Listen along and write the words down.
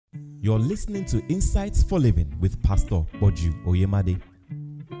You're listening to Insights for Living with Pastor Boju Oyemade.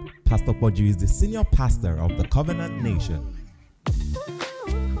 Pastor Boju is the senior pastor of the Covenant Nation.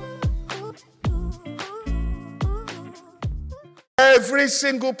 Every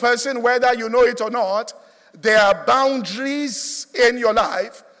single person, whether you know it or not, there are boundaries in your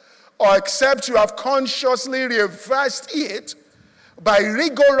life, or except you have consciously reversed it by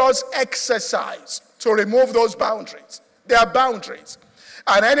rigorous exercise to remove those boundaries. There are boundaries.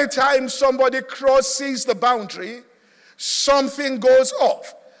 And anytime somebody crosses the boundary, something goes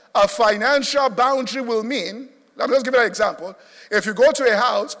off. A financial boundary will mean, let me just give you an example. If you go to a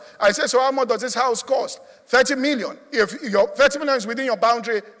house, I say, so how much does this house cost? 30 million. If your 30 million is within your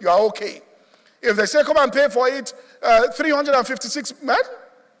boundary, you are okay. If they say, come and pay for it, 356, man,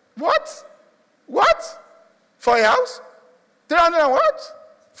 what? For a house? 300 and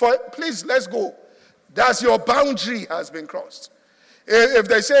what? Please, let's go. That's your boundary has been crossed. If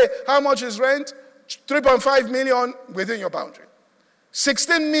they say, how much is rent? 3.5 million within your boundary.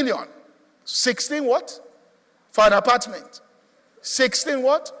 16 million. 16 what? For an apartment. 16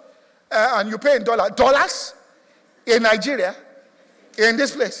 what? And you pay in dollars. Dollars? In Nigeria? In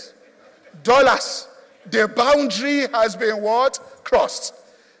this place? Dollars. The boundary has been what? Crossed.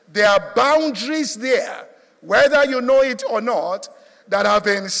 There are boundaries there, whether you know it or not, that have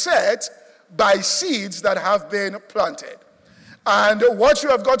been set by seeds that have been planted. And what you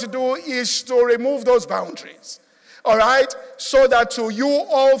have got to do is to remove those boundaries. All right? So that to you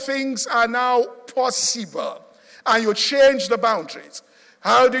all things are now possible. And you change the boundaries.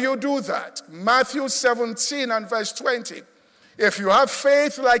 How do you do that? Matthew 17 and verse 20. If you have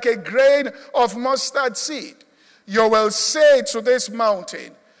faith like a grain of mustard seed, you will say to this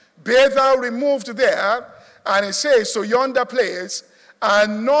mountain, be thou removed there, and it says to yonder place,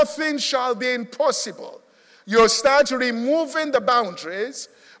 and nothing shall be impossible. You start removing the boundaries,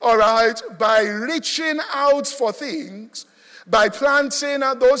 all right, by reaching out for things, by planting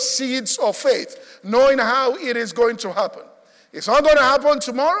those seeds of faith, knowing how it is going to happen. It's not going to happen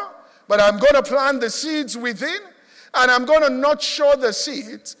tomorrow, but I'm going to plant the seeds within, and I'm going to nurture the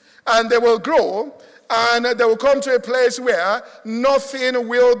seeds, and they will grow, and they will come to a place where nothing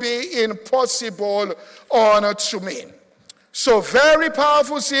will be impossible unto me. So very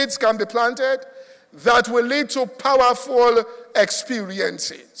powerful seeds can be planted that will lead to powerful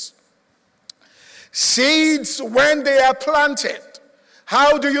experiences. Seeds, when they are planted,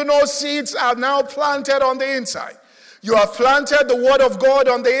 how do you know seeds are now planted on the inside? You have planted the word of God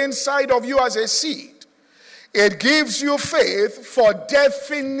on the inside of you as a seed. It gives you faith for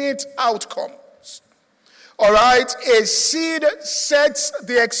definite outcomes. All right? A seed sets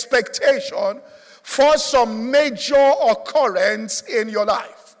the expectation for some major occurrence in your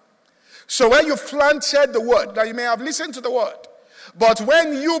life. So when you planted the word, now you may have listened to the word, but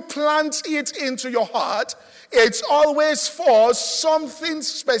when you plant it into your heart, it's always for something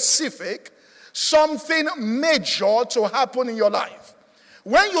specific, something major to happen in your life.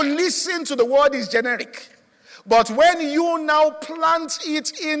 When you listen to the word, it's generic. But when you now plant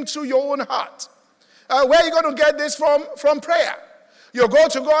it into your own heart, where are you going to get this from? From prayer. You go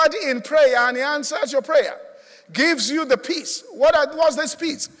to God in prayer and he answers your prayer. Gives you the peace. What's this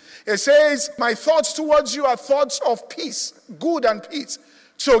peace? It says, my thoughts towards you are thoughts of peace, good and peace,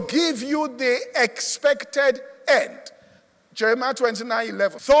 to give you the expected end. Jeremiah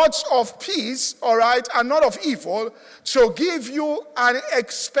 29:11. Thoughts of peace, all right, and not of evil, to give you an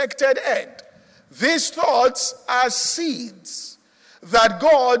expected end. These thoughts are seeds that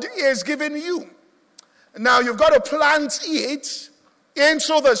God is giving you. Now you've got to plant it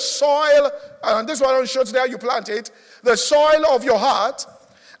into the soil, and this is what I want to show today how you plant it, the soil of your heart.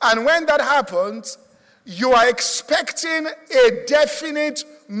 And when that happens, you are expecting a definite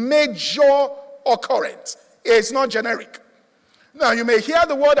major occurrence. It's not generic. Now, you may hear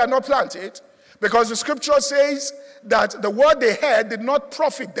the word and not plant it, because the scripture says that the word they heard did not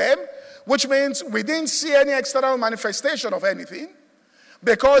profit them, which means we didn't see any external manifestation of anything,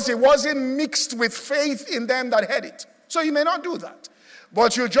 because it wasn't mixed with faith in them that heard it. So you may not do that.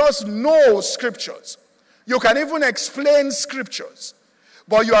 But you just know scriptures. You can even explain scriptures.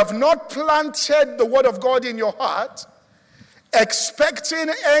 But you have not planted the word of God in your heart, expecting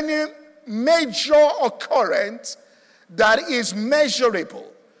any major occurrence that is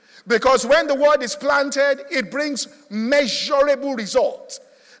measurable. Because when the word is planted, it brings measurable results.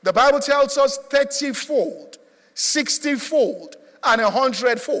 The Bible tells us 30-fold, 60-fold, and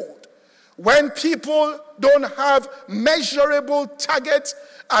 100-fold. When people don't have measurable targets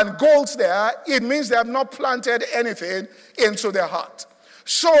and goals there, it means they have not planted anything into their heart.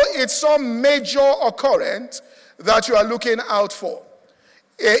 So it's some major occurrence that you are looking out for.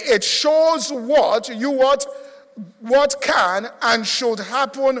 It shows what can and should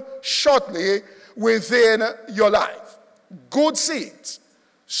happen shortly within your life. Good seeds,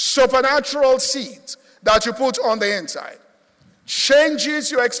 supernatural seeds that you put on the inside,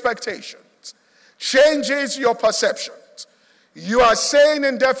 changes your expectations, changes your perceptions. You are saying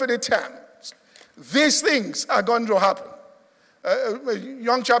in definite terms, these things are going to happen. A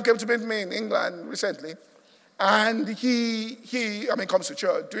young chap came to meet me in England recently, and he comes to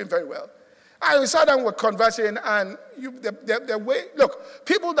church, doing very well. And we sat down, we're conversing, and look,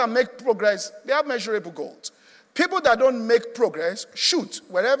 people that make progress, they have measurable goals. People that don't make progress shoot.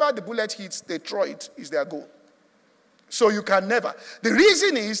 Wherever the bullet hits, they throw it, is their goal. So you can never. The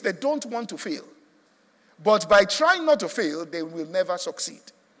reason is they don't want to fail. But by trying not to fail, they will never succeed.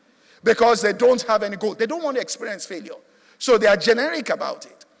 Because they don't have any goal. They don't want to experience failure. So they are generic about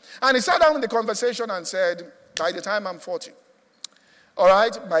it. And he sat down in the conversation and said, by the time I'm 40, all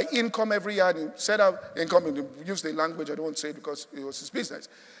right, my income every year, and he said income, and he used the language I don't want to say because it was his business.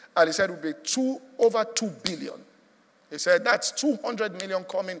 And he said it would be over 2 billion. He said that's 200 million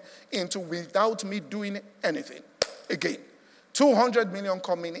coming into without me doing anything. Again, 200 million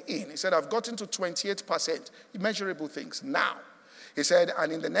coming in. He said, I've gotten to 28%, immeasurable things now. He said,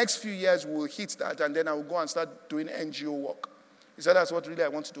 and in the next few years, we'll hit that, and then I will go and start doing NGO work. He said, that's what really I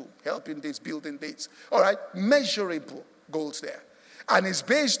want to do, helping this, building this. All right, measurable goals there. And it's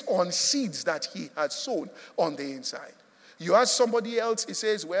based on seeds that he has sown on the inside. You ask somebody else, he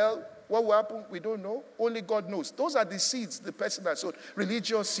says, well, what will happen? We don't know. Only God knows. Those are the seeds the person has sown,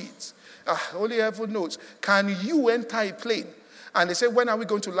 religious seeds. Only heaven knows. Can you enter a plane? And they say, when are we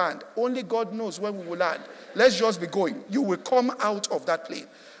going to land? Only God knows when we will land. Let's just be going. You will come out of that plane.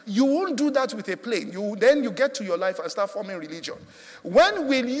 You won't do that with a plane. Then you get to your life and start forming religion. When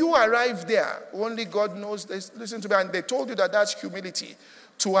will you arrive there? Only God knows this. Listen to me. And they told you that that's humility.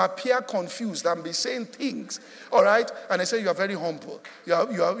 To appear confused and be saying things. All right? And they say you are very humble. You're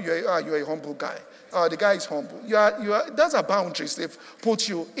a humble guy. The guy is humble. Those are boundaries they've put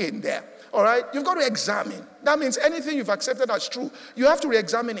you in there. All right? You've got to examine. That means anything you've accepted as true, you have to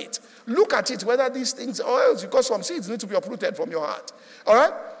re-examine it. Look at it, whether these things, or else because some seeds need to be uprooted from your heart. All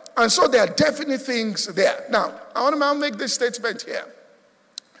right? And so there are definitely things there. Now, I want to make this statement here.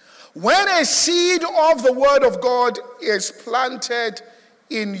 When a seed of the word of God is planted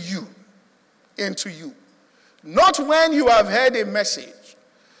in you, into you, not when you have heard a message,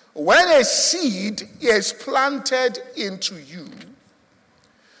 when a seed is planted into you,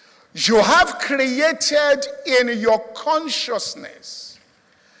 you have created in your consciousness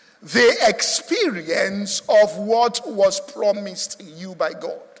the experience of what was promised you by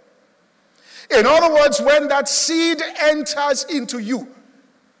God. In other words, when that seed enters into you,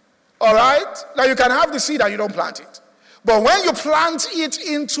 all right? Now you can have the seed and you don't plant it. But when you plant it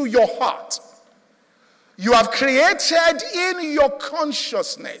into your heart, you have created in your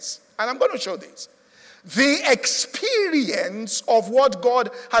consciousness, and I'm going to show this, the experience of what God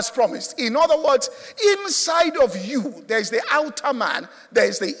has promised. In other words, inside of you, there's the outer man,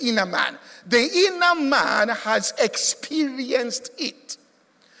 there's the inner man. The inner man has experienced it.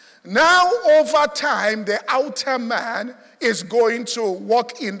 Now, over time, the outer man is going to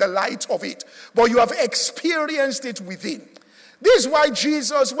walk in the light of it. But you have experienced it within. This is why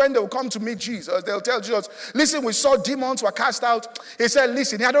Jesus, when they will come to meet Jesus, they'll tell Jesus, listen, we saw demons were cast out. He said,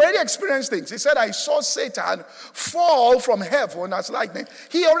 listen, he had already experienced things. He said, I saw Satan fall from heaven as lightning.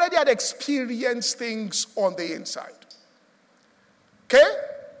 He already had experienced things on the inside. Okay?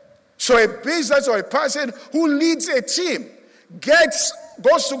 So a business or a person who leads a team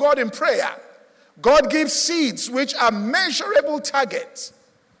goes to God in prayer. God gives seeds which are measurable targets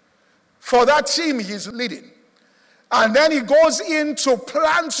for that team he's leading. And then he goes in to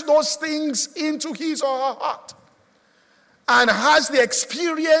plant those things into his or her heart. And has the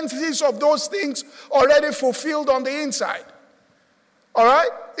experiences of those things already fulfilled on the inside. All right?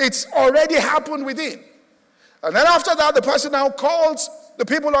 It's already happened within. And then after that, the person now calls the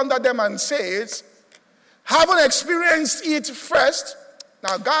people under them and says, having experienced it first,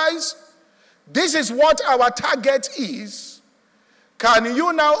 now guys, this is what our target is. Can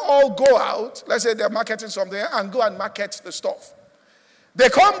you now all go out, let's say they're marketing something, and go and market the stuff? They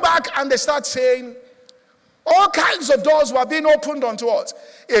come back and they start saying, all kinds of doors were being opened unto us.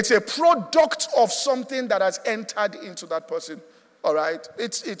 It's a product of something that has entered into that person. All right?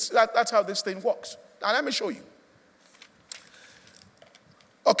 That's how this thing works. Now let me show you.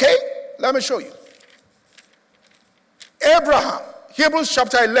 Okay? Let me show you. Abraham, Hebrews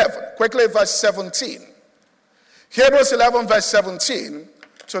chapter 11, quickly verse 17. Hebrews 11 verse 17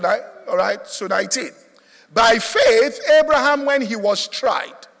 to 19. By faith, Abraham, when he was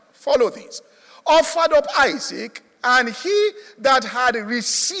tried, follow this, offered up Isaac, and he that had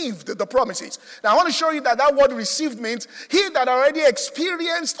received the promises. Now, I want to show you that that word received means he that already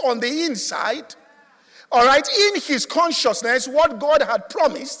experienced on the inside, all right, in his consciousness, what God had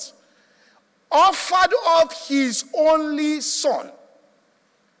promised, offered up his only son.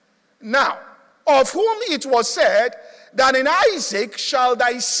 Now, of whom it was said that in Isaac shall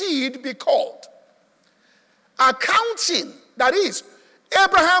thy seed be called. Accounting, that is,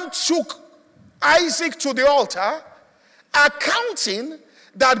 Abraham took Isaac to the altar, accounting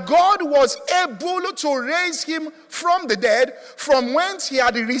that God was able to raise him from the dead, from whence he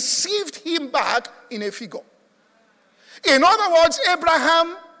had received him back in a figure. In other words,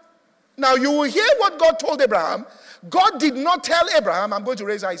 Abraham, now you will hear what God told Abraham. God did not tell Abraham, I'm going to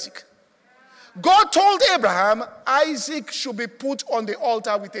raise Isaac. God told Abraham, Isaac should be put on the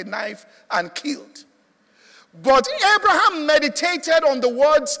altar with a knife and killed. But Abraham meditated on the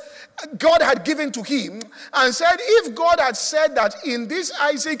words God had given to him and said, if God had said that in this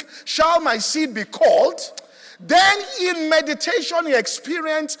Isaac shall my seed be called, then in meditation he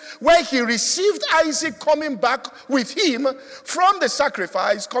experienced where he received Isaac coming back with him from the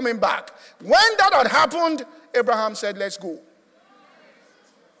sacrifice coming back. When that had happened, Abraham said, let's go.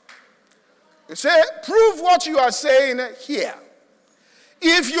 You say, prove what you are saying here.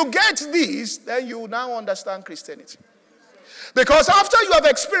 If you get this, then you now understand Christianity. Because after you have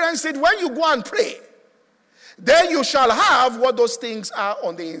experienced it, when you go and pray, then you shall have what those things are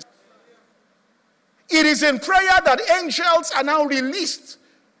on the inside. It is in prayer that angels are now released.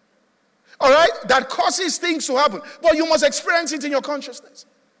 All right? That causes things to happen. But you must experience it in your consciousness.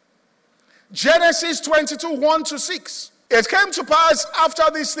 Genesis 22, 1-6. It came to pass after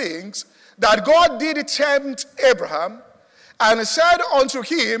these things that God did tempt Abraham, and said unto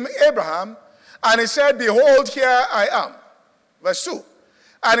him, Abraham, and he said, behold, here I am. Verse 2.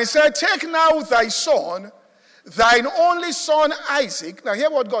 And he said, take now thy son, thine only son Isaac. Now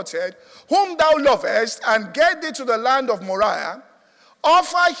hear what God said. Whom thou lovest, and get thee to the land of Moriah.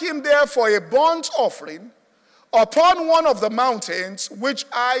 Offer him therefore a burnt offering upon one of the mountains, which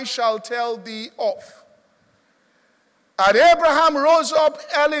I shall tell thee of. And Abraham rose up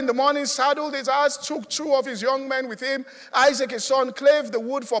early in the morning, saddled his ass, took 2 of his young men with him, Isaac his son, clave the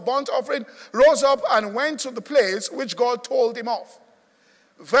wood for burnt offering, rose up and went to the place which God told him of.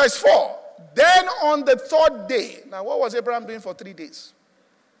 Verse 4, then on the 3rd day, now what was Abraham doing for 3 days?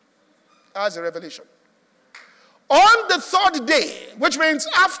 As a revelation. On the 3rd day, which means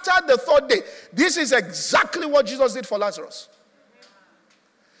after the 3rd day, this is exactly what Jesus did for Lazarus.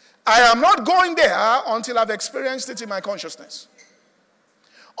 I am not going there until I've experienced it in my consciousness.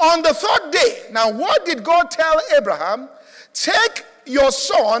 On the 3rd day, now what did God tell Abraham? Take your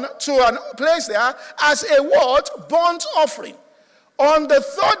son to a place there as a what? Burnt offering. On the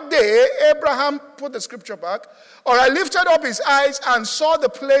 3rd day, Abraham, put the scripture back, or I lifted up his eyes and saw the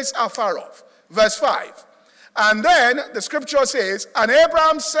place afar off. Verse 5. And then the scripture says, and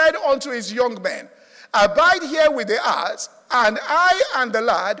Abraham said unto his young men, abide here with the ass, and I and the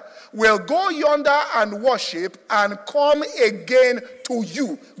lad will go yonder and worship and come again to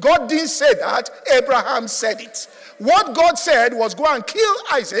you. God didn't say that. Abraham said it. What God said was go and kill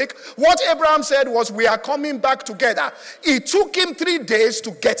Isaac. What Abraham said was we are coming back together. It took him 3 days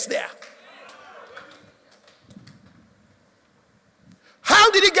to get there.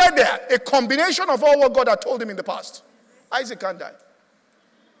 How did he get there? A combination of all what God had told him in the past. Isaac can't die.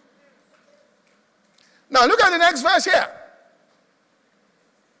 Now look at the next verse here.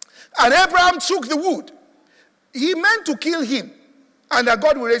 And Abraham took the wood. He meant to kill him, and that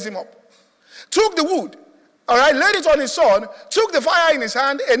God will raise him up. Took the wood, all right, laid it on his son, took the fire in his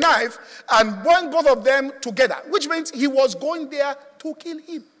hand, a knife, and burned both of them together, which means he was going there to kill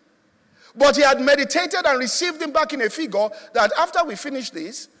him. But he had meditated and received him back in a figure that after we finish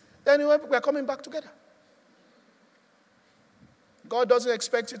this, then we're coming back together. God doesn't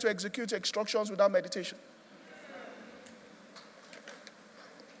expect you to execute instructions without meditation.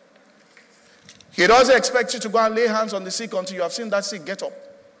 He doesn't expect you to go and lay hands on the sick until you have seen that sick get up.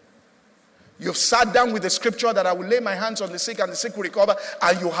 You've sat down with the scripture that I will lay my hands on the sick and the sick will recover,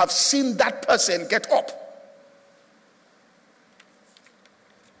 and you have seen that person get up.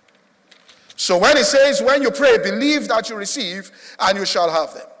 So when it says, when you pray, believe that you receive, and you shall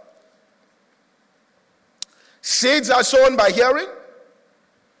have them. Seeds are sown by hearing.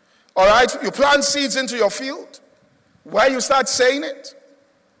 All right, you plant seeds into your field. Where you start saying it.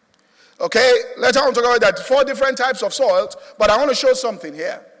 Okay, later on talk about that 4 different types of soils, but I want to show something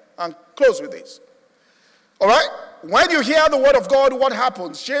here and close with this. All right, when you hear the word of God, what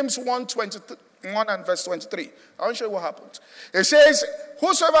happens? James 1:22 1 and verse 23. I want to show you what happened. It says,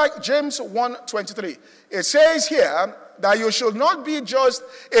 whosoever, James 1:23. It says here that you should not be just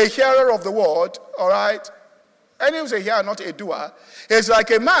a hearer of the word, all right? And he was a hearer, not a doer. It's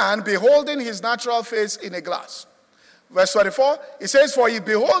like a man beholding his natural face in a glass. Verse 24, it says, for he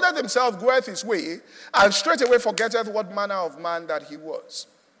beholdeth himself, goeth his way, and straightway forgetteth what manner of man that he was.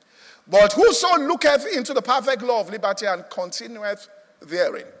 But whoso looketh into the perfect law of liberty and continueth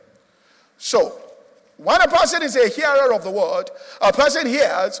therein. So, when a person is a hearer of the word, a person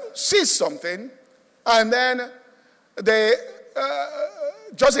hears, sees something, and then they,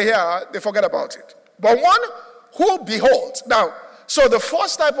 just a hearer, they forget about it. But one who beholds. Now, so the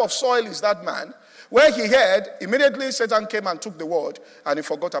first type of soil is that man, where he heard, immediately Satan came and took the word, and he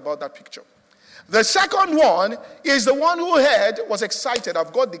forgot about that picture. The second one is the one who heard, was excited,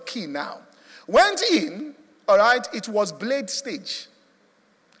 I've got the key now. Went in, all right, it was blade stage.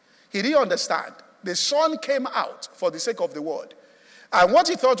 He didn't understand. The sun came out for the sake of the word. And what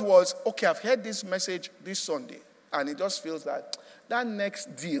he thought was, okay, I've heard this message this Sunday, and he just feels that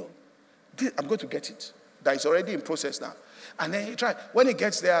next deal, I'm going to get it. That is already in process now. And then he tried. When he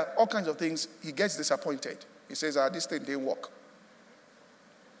gets there, all kinds of things, he gets disappointed. He says, this thing didn't work.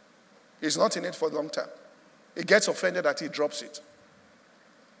 He's not in it for a long time. He gets offended that he drops it.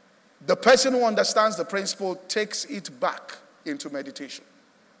 The person who understands the principle takes it back into meditation.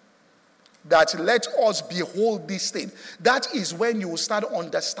 That let us behold this thing. That is when you will start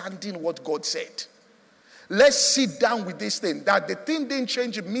understanding what God said. Let's sit down with this thing. That the thing didn't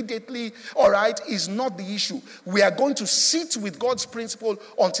change immediately, all right, is not the issue. We are going to sit with God's principle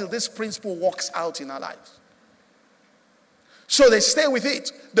until this principle works out in our lives. So they stay with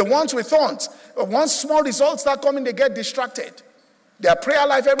it. The ones with thorns, once small results start coming, they get distracted. Their prayer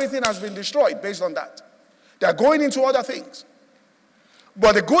life, everything has been destroyed based on that. They are going into other things.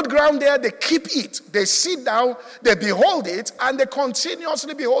 But the good ground there, they keep it. They sit down, they behold it, and they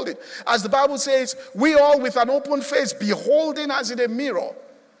continuously behold it. As the Bible says, we all with an open face, beholding as in a mirror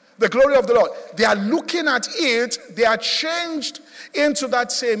the glory of the Lord. They are looking at it, they are changed into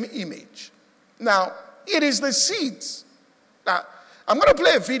that same image. Now, it is the seeds. Now, I'm going to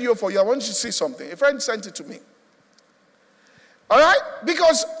play a video for you. I want you to see something. A friend sent it to me. All right?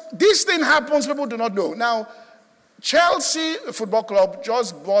 Because this thing happens, people do not know. Now, Chelsea Football Club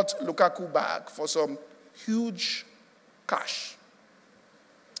just bought Lukaku back for some huge cash.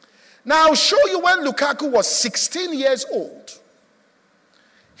 Now, I'll show you when Lukaku was 16 years old.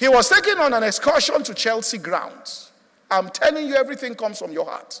 He was taken on an excursion to Chelsea grounds. I'm telling you, everything comes from your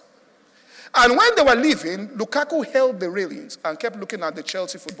heart. And when they were leaving, Lukaku held the railings and kept looking at the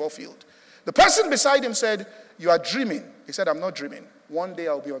Chelsea football field. The person beside him said, "You are dreaming." He said, "I'm not dreaming. One day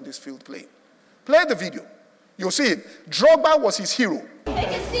I'll be on this field playing." Play the video. You'll see it. Drogba was his hero. Take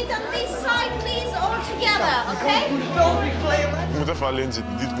a seat on this side, please, all together, okay? Je moet even alleen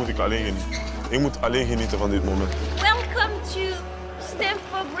zitten. Dit moet ik alleen genieten. Ik moet alleen genieten van dit moment. Welcome to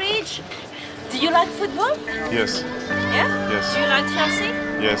Stamford Bridge. Do you like football? Yes. Yeah? Yes. Do you like Chelsea?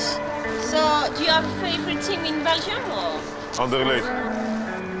 Yes. So, do you have a favorite team in Belgium or? Anderlecht.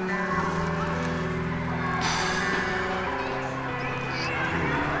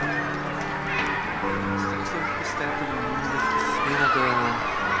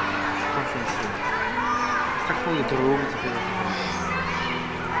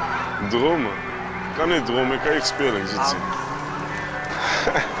 Dromen? Ik kan niet dromen, ik kan echt spelen, ik zit zien.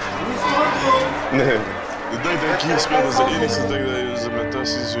 Nee, de dag dat ik hier speel, dat is de enige dag dat ze met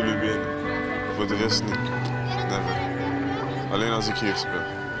thuis zien zullen winnen. Voor de rest niet. Never. Alleen als ik hier speel.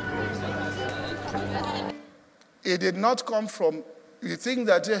 It did not come from, you think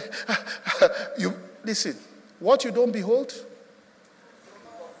that, you listen, what you don't behold,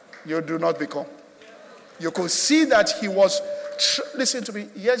 you do not become. You could see that he was, listen to me,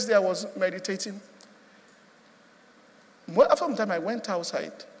 yesterday I was meditating. After some time I went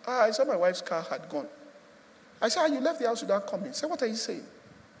outside. I saw my wife's car had gone. I said, "You left the house without coming." I said, "What are you saying?"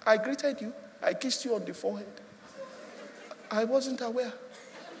 "I greeted you. I kissed you on the forehead." I wasn't aware.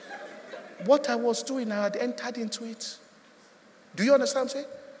 What I was doing, I had entered into it. Do you understand what I'm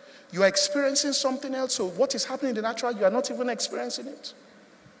saying? You are experiencing something else, so what is happening in the natural, you are not even experiencing it.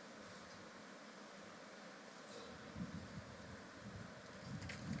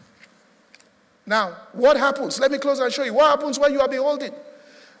 Now, what happens? Let me close and show you. What happens when you are beholding?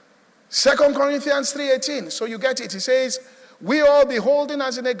 2 Corinthians 3:18. So you get it. It says, "We all beholding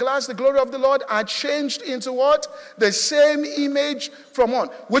as in a glass the glory of the Lord are changed into what? The same image from one."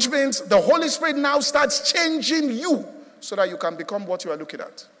 Which means the Holy Spirit now starts changing you so that you can become what you are looking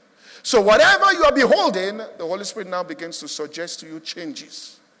at. So whatever you are beholding, the Holy Spirit now begins to suggest to you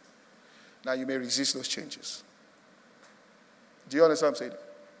changes. Now you may resist those changes. Do you understand what I'm saying?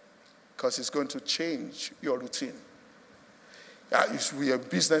 Because it's going to change your routine. We are a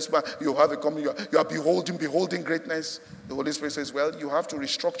businessman, you have a company, you are beholding greatness. The Holy Spirit says, well, you have to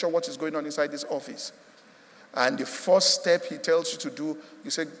restructure what is going on inside this office. And the first step he tells you to do,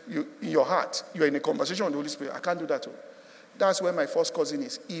 you say, in your heart, you are in a conversation with the Holy Spirit. I can't do that. That's where my first cousin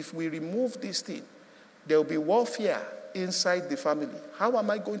is. If we remove this thing, there will be warfare inside the family. How am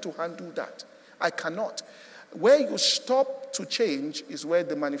I going to handle that? I cannot. Where you stop to change is where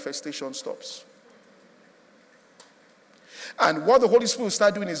the manifestation stops. And what the Holy Spirit will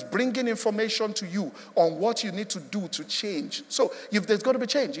start doing is bringing information to you on what you need to do to change. So if there's got to be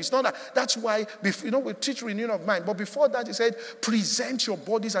change, it's not that. That's why, we teach renewing of mind. But before that, he said, present your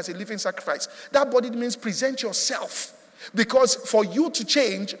bodies as a living sacrifice. That body means present yourself. Because for you to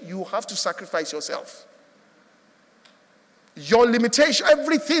change, you have to sacrifice yourself. Your limitation,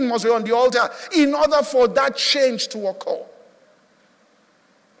 everything must be on the altar in order for that change to occur.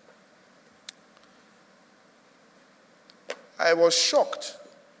 I was shocked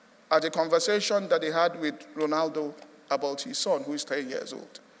at a conversation that they had with Ronaldo about his son, who is 10 years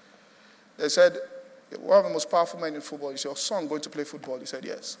old. They said, one of the most powerful men in football, is your son going to play football? He said,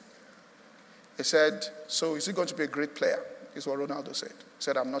 yes. He said, so is he going to be a great player? Is what Ronaldo said. He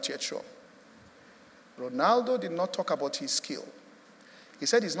said, I'm not yet sure. Ronaldo did not talk about his skill. He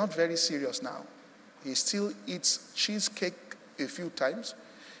said he's not very serious now. He still eats cheesecake a few times.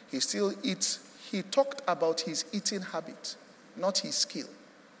 He talked about his eating habit, not his skill.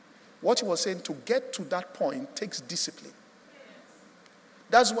 What he was saying, to get to that point takes discipline.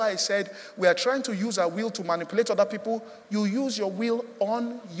 That's why I said we are trying to use our will to manipulate other people. You use your will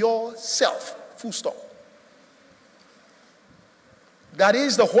on yourself. Full stop. That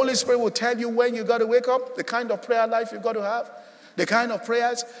is, the Holy Spirit will tell you when you got to wake up, the kind of prayer life you got to have, the kind of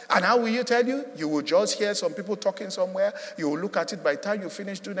prayers. And how will you tell you? You will just hear some people talking somewhere. You will look at it by the time you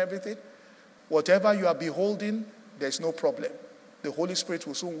finish doing everything. Whatever you are beholding, there's no problem. The Holy Spirit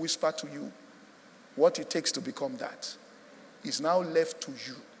will soon whisper to you what it takes to become that. Is now left to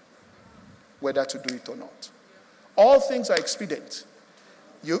you, whether to do it or not. All things are expedient.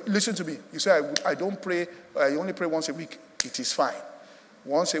 You listen to me. You say, I don't pray, I only pray once a week. It is fine.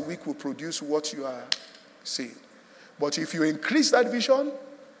 Once a week will produce what you are saying. But if you increase that vision,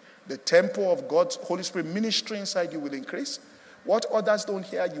 the tempo of God's Holy Spirit ministry inside you will increase. What others don't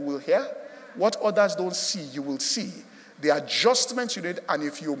hear, you will hear. What others don't see, you will see. The adjustments you need, and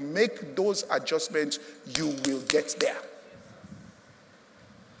if you make those adjustments, you will get there.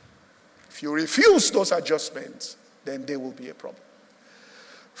 If you refuse those adjustments, then there will be a problem.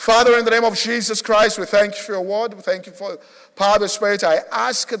 Father, in the name of Jesus Christ, we thank you for your word. We thank you for the power of the Spirit. I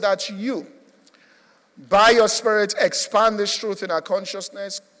ask that you, by your Spirit, expand this truth in our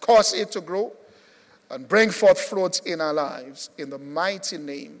consciousness, cause it to grow, and bring forth fruit in our lives. In the mighty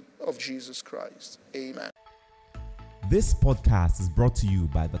name of Jesus Christ. Amen. This podcast is brought to you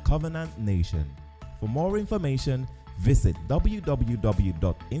by the Covenant Nation. For more information, visit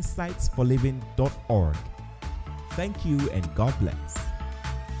www.insightsforliving.org. Thank you and God bless.